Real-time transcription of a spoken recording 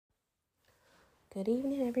Good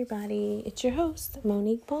evening, everybody. It's your host,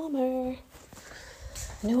 Monique Palmer.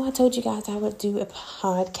 I know I told you guys I would do a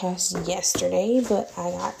podcast yesterday, but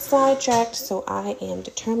I got sidetracked, so I am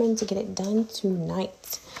determined to get it done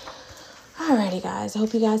tonight. Alrighty, guys. I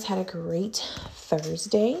hope you guys had a great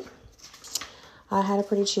Thursday. I had a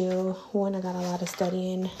pretty chill one. I got a lot of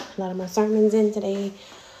studying, a lot of my sermons in today.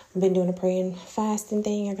 I've been doing a praying fasting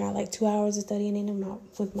thing. I got like 2 hours of studying in them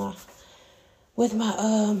with my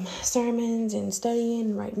sermons and studying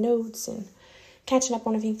and writing notes and catching up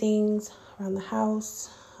on a few things around the house.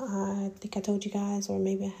 I think I told you guys, or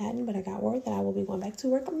maybe I hadn't, but I got word that I will be going back to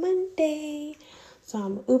work on Monday. So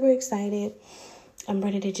I'm uber excited. I'm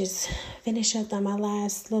ready to just finish up on my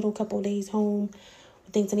last little couple of days home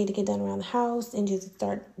with things I need to get done around the house and just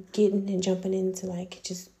start getting and jumping into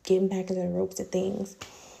just getting back into the ropes of things.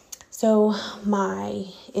 So my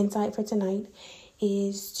insight for tonight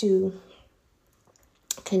is to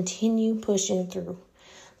continue pushing through.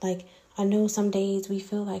 I know some days we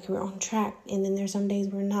feel like we're on track, and then there's some days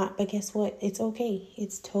we're not, but guess what? It's okay.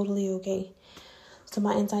 It's totally okay. So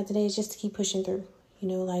my insight today is just to keep pushing through.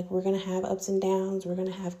 We're going to have ups and downs. We're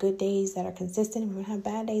going to have good days that are consistent, and we're going to have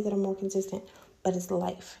bad days that are more consistent, but it's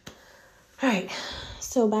life. All right.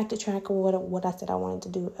 So back to track of what I said I wanted to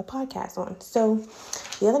do a podcast on. So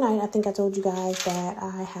the other night, I think I told you guys that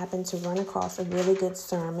I happened to run across a really good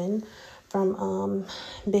sermon from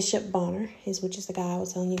Bishop Bonner, which is the guy I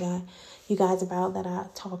was telling you guys about that I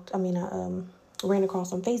ran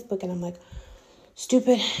across on Facebook, and I'm like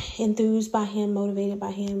stupid enthused by him, motivated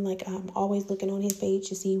by him. I'm always looking on his page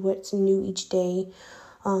to see what's new each day,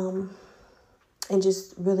 and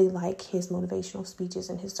just really like his motivational speeches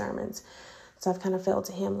and his sermons. So I've kind of felt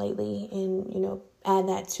to him lately, and add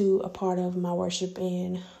that to a part of my worship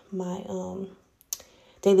and my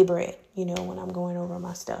daily bread, when I'm going over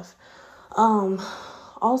my stuff.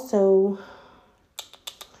 Also,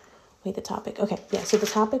 the topic. Okay. Yeah. So the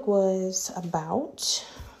topic was about, so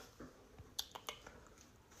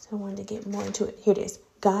I wanted to get more into it. Here it is.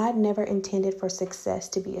 God never intended for success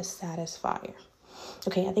to be a satisfier.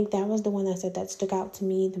 Okay. I think that was the one that stuck out to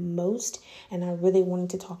me the most. And I really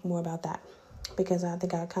wanted to talk more about that because I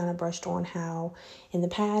think I kind of brushed on how in the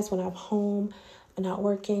past when I'm home and not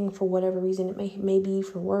working for whatever reason, it may be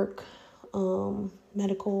for work,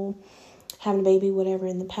 medical, having a baby, whatever,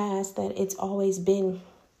 in the past, that it's always been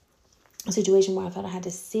a situation where I felt I had to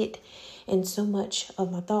sit in so much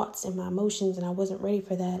of my thoughts and my emotions, and I wasn't ready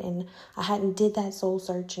for that, and I hadn't did that soul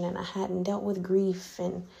searching, and I hadn't dealt with grief,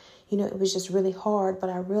 and it was just really hard. But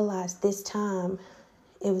I realized this time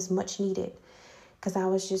it was much needed because I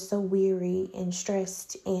was just so weary and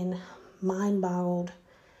stressed and mind boggled.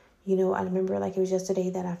 I remember it was yesterday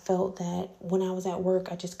that I felt that when I was at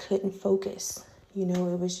work, I just couldn't focus. It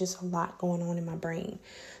was just a lot going on in my brain.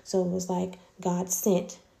 So it was like God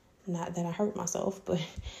sent, not that I hurt myself, but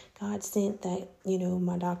God sent that,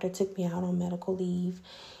 my doctor took me out on medical leave,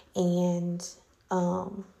 and I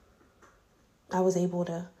was able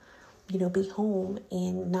to, be home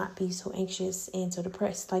and not be so anxious and so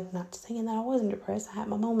depressed. Not saying that I wasn't depressed. I had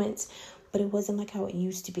my moments, but it wasn't like how it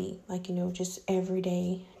used to be. Just every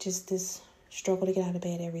day, just this struggle to get out of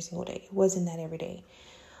bed every single day. It wasn't that every day.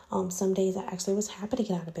 Some days I actually was happy to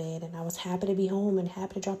get out of bed, and I was happy to be home and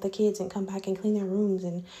happy to drop the kids and come back and clean their rooms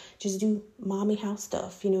and just do mommy house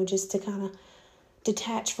stuff, just to kind of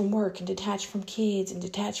detach from work and detach from kids and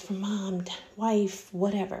detach from mom, wife,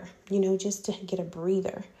 whatever, just to get a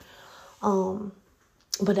breather.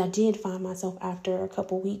 But I did find myself after a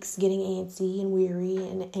couple weeks getting antsy and weary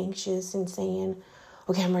and anxious and saying,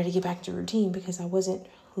 okay, I'm ready to get back to routine because I wasn't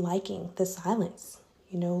liking the silence,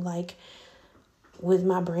 with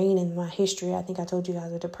my brain and my history. I think I told you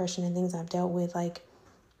guys with depression and things I've dealt with,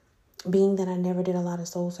 being that I never did a lot of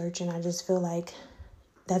soul searching, I just feel like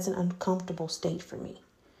that's an uncomfortable state for me,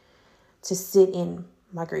 to sit in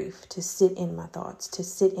my grief, to sit in my thoughts, to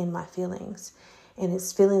sit in my feelings. And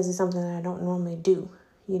feelings is something that I don't normally do,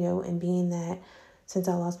 and being that since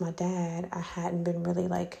I lost my dad, I hadn't been really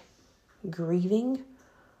grieving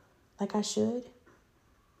like I should.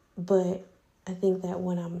 But I think that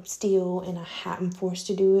when I'm still and I'm forced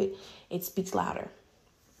to do it, it speaks louder.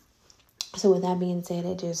 So with that being said,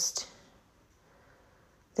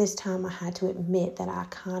 this time I had to admit that I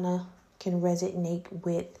kind of can resonate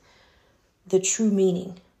with the true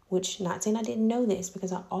meaning, which not saying I didn't know this,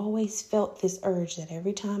 because I always felt this urge that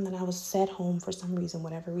every time that I was at home for some reason,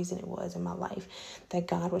 whatever reason it was in my life, that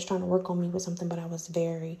God was trying to work on me with something, but I was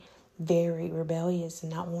very, very rebellious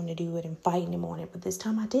and not wanting to do it and fighting him on it. But this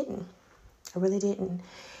time I didn't. I really didn't.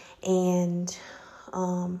 And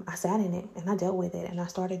I sat in it and I dealt with it, and I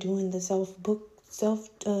started doing the self-book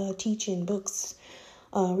teaching books,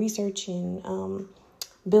 researching,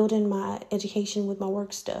 building my education with my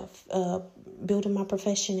work stuff, building my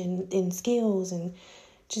profession and skills, and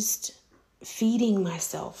just feeding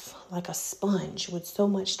myself like a sponge with so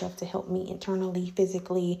much stuff to help me internally,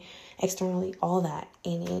 physically, externally, all that.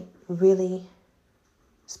 And it really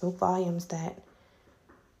spoke volumes that,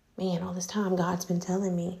 man, all this time God's been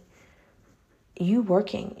telling me, you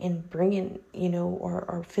working and bringing,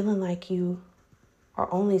 or feeling like you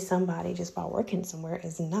are only somebody just by working somewhere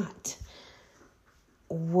is not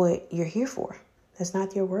what you're here for. That's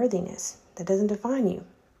not your worthiness. That doesn't define you.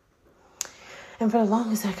 And for the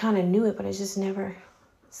longest, I kind of knew it, but I just never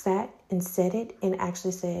sat and said it and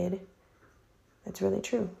actually said, that's really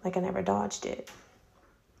true. Like, I never dodged it.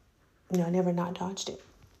 I never not dodged it.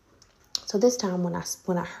 So this time when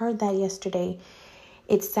I heard that yesterday,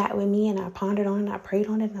 it sat with me and I pondered on it. I prayed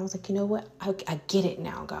on it and I was like, you know what? I get it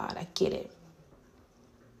now, God. I get it.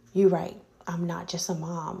 You're right. I'm not just a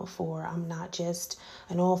mom I'm not just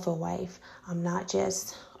an awful wife. I'm not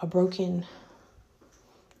just a broken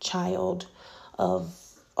child of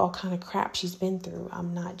all kind of crap she's been through.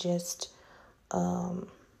 I'm not just, a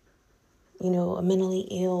mentally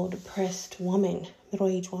ill, depressed woman,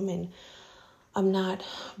 middle-aged woman. I'm not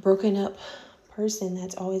a broken up person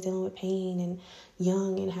that's always dealing with pain and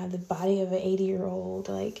young and have the body of an 80-year-old.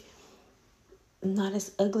 Like, I'm not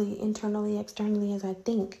as ugly internally, externally as I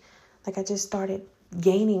think. Like, I just started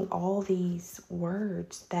gaining all these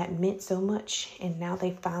words that meant so much. And now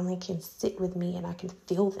they finally can sit with me and I can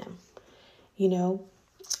feel them,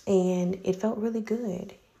 and it felt really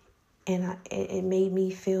good. And it made me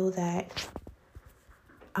feel that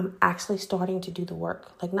I'm actually starting to do the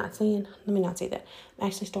work. Like, let me not say that. I'm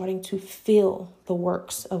actually starting to feel the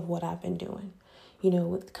works of what I've been doing,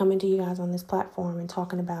 with coming to you guys on this platform and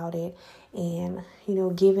talking about it and,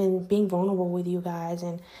 being vulnerable with you guys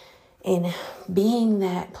and being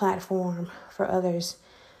that platform for others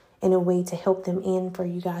in a way to help them and for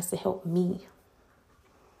you guys to help me.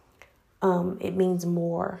 It means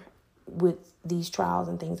more with these trials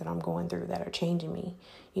and things that I'm going through that are changing me,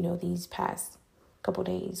 these past couple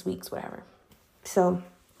days, weeks, whatever. So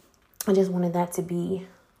I just wanted that to be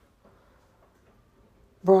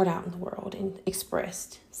brought out in the world and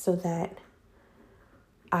expressed so that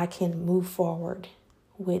I can move forward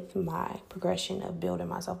with my progression of building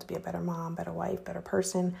myself to be a better mom, better wife, better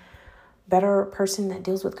person that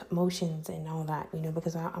deals with emotions and all that,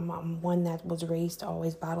 because I'm one that was raised to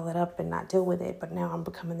always bottle it up and not deal with it. But now I'm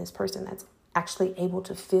becoming this person that's actually able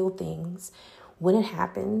to feel things when it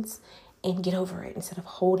happens and get over it instead of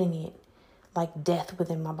holding it like death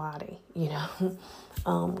within my body,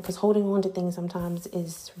 because holding on to things sometimes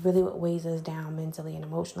is really what weighs us down mentally and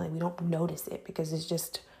emotionally. We don't notice it because it's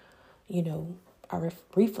just, our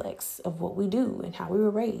reflex of what we do and how we were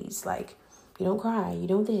raised. Like, you don't cry, you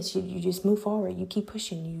don't this, you just move forward, you keep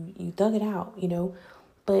pushing, you thug it out,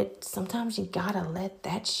 but sometimes you gotta let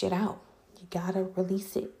that shit out. You gotta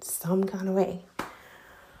release it some kind of way.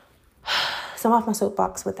 So I'm off my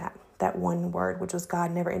soapbox with that one word, which was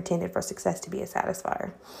God never intended for success to be a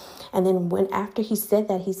satisfier. And then after he said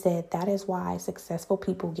that is why successful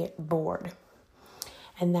people get bored.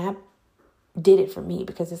 And that did it for me,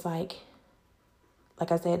 because it's like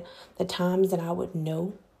I said, the times that I would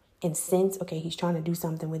know and sense, okay, he's trying to do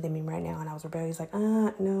something within me right now. And I was rebellious, like,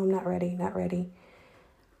 no, I'm not ready.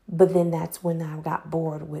 But then that's when I got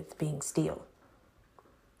bored with being still,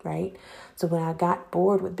 right? So when I got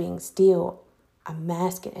bored with being still, I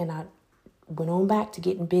masked it and I went on back to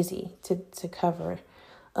getting busy to cover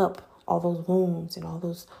up all those wounds and all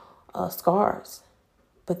those scars.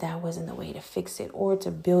 But that wasn't the way to fix it or to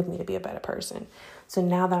build me to be a better person. So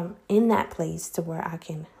now that I'm in that place to where I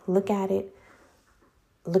can look at it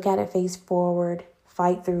face forward,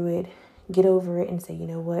 fight through it, get over it and say, you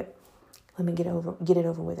know what, let me get it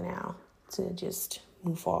over with now, to just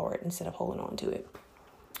move forward instead of holding on to it.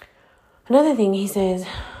 Another thing he says,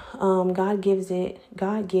 God gives it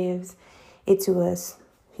to us.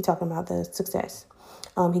 He's talking about the success.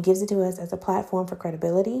 He gives it to us as a platform for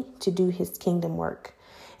credibility to do his kingdom work.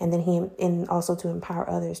 And then also to empower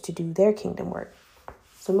others to do their kingdom work.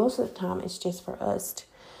 So most of the time, it's just for us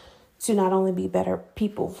to not only be better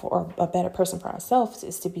people or a better person for ourselves,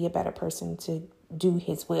 is to be a better person to do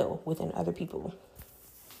his will within other people.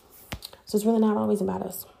 So it's really not always about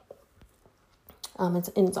us.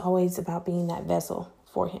 It's always about being that vessel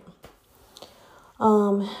for him.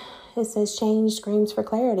 It says change screams for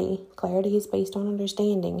clarity. Clarity is based on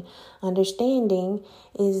understanding. Understanding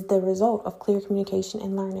is the result of clear communication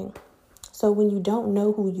and learning. So when you don't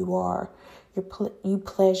know who you are, you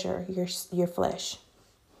pleasure your flesh,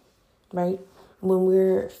 right? when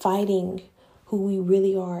we're fighting who we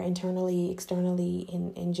really are internally, externally,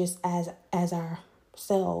 and just as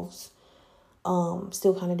ourselves,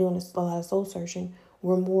 still kind of doing a lot of soul searching,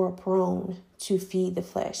 we're more prone to feed the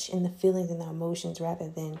flesh and the feelings and the emotions rather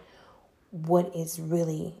than what is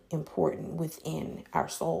really important within our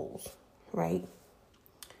souls, right?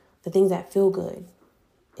 The things that feel good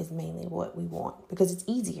is mainly what we want because it's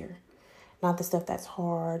easier, not the stuff that's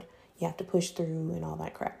hard, you have to push through and all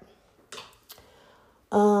that crap.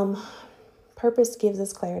 Purpose gives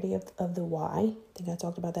us clarity of the why. I think I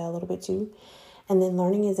talked about that a little bit too. And then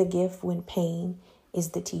learning is a gift when pain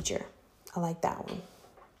is the teacher. I like that one.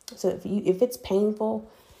 So if it's painful,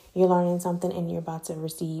 you're learning something and you're about to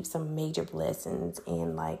receive some major lessons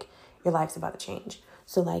and like your life's about to change.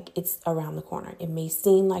 So like it's around the corner. It may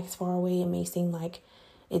seem like it's far away. It may seem like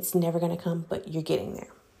it's never going to come, but you're getting there.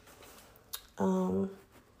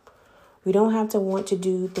 We don't have to want to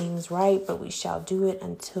do things right, but we shall do it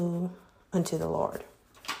unto the Lord.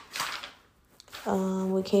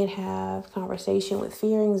 We can't have conversation with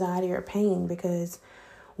fear, anxiety, or pain because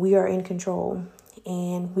we are in control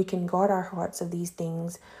and we can guard our hearts of these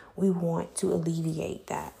things. We want to alleviate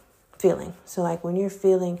that feeling. So like when you're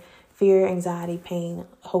feeling fear, anxiety, pain,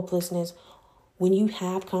 hopelessness, when you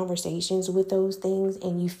have conversations with those things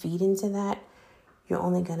and you feed into that, you're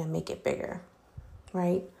only going to make it bigger,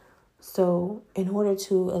 right? So in order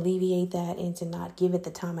to alleviate that and to not give it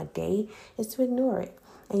the time of day is to ignore it.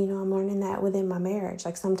 And, I'm learning that within my marriage.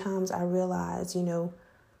 Like sometimes I realize,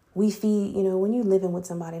 we feed, when you're living with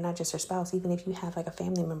somebody, not just your spouse, even if you have like a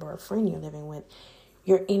family member or a friend you're living with,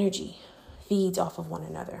 your energy feeds off of one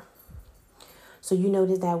another. So you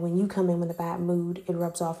notice that when you come in with a bad mood, it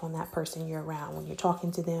rubs off on that person you're around when you're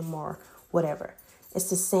talking to them or whatever. It's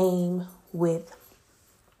the same with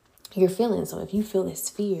your feelings. So if you feel this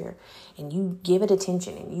fear and you give it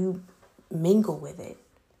attention and you mingle with it,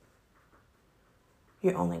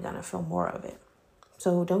 you're only going to feel more of it.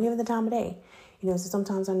 So don't give it the time of day. So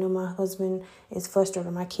sometimes I know my husband is flustered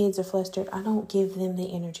or my kids are flustered. I don't give them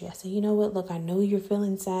the energy. I say, you know what? Look, I know you're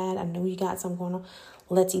feeling sad. I know you got something going on.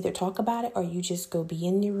 Let's either talk about it or you just go be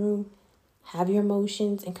in your room, have your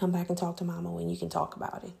emotions, and come back and talk to mama when you can talk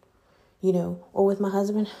about it. Or with my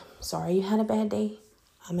husband, sorry you had a bad day.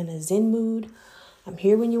 I'm in a zen mood. I'm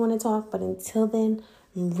here when you want to talk, but until then,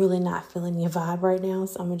 I'm really not feeling your vibe right now.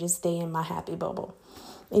 So I'm going to just stay in my happy bubble.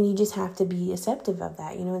 And you just have to be accepting of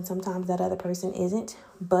that, and sometimes that other person isn't.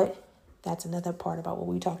 But that's another part about what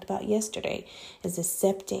we talked about yesterday is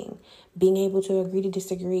accepting, being able to agree to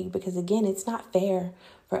disagree. Because again, it's not fair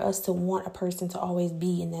for us to want a person to always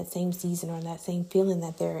be in that same season or that same feeling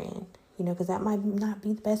that they're in, because that might not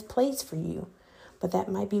be the best place for you. But that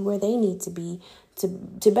might be where they need to be to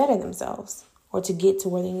better themselves or to get to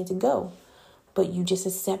where they need to go. But you just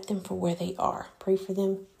accept them for where they are. Pray for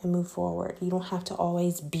them and move forward. You don't have to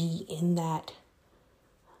always be in that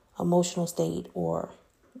emotional state or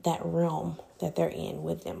that realm that they're in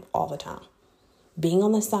with them all the time. Being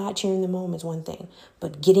on the side cheering them on is one thing.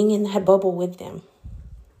 But getting in that bubble with them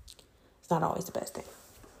is not always the best thing.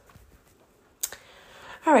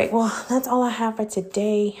 All right, well, that's all I have for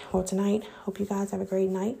today or tonight. Hope you guys have a great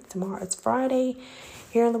night. Tomorrow it's Friday.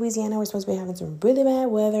 Here in Louisiana, we're supposed to be having some really bad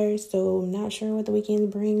weather, so I'm not sure what the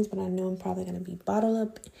weekend brings, but I know I'm probably going to be bottled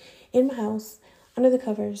up in my house, under the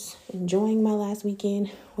covers, enjoying my last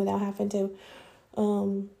weekend without having to,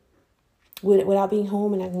 without being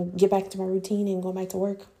home, and I can get back to my routine and go back to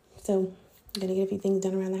work. So I'm going to get a few things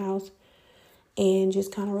done around the house and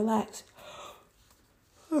just kind of relax.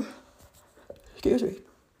 Excuse me.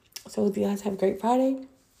 So hope you guys have a great Friday,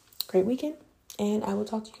 great weekend, and I will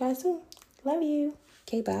talk to you guys soon. Love you.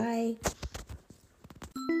 Okay, bye.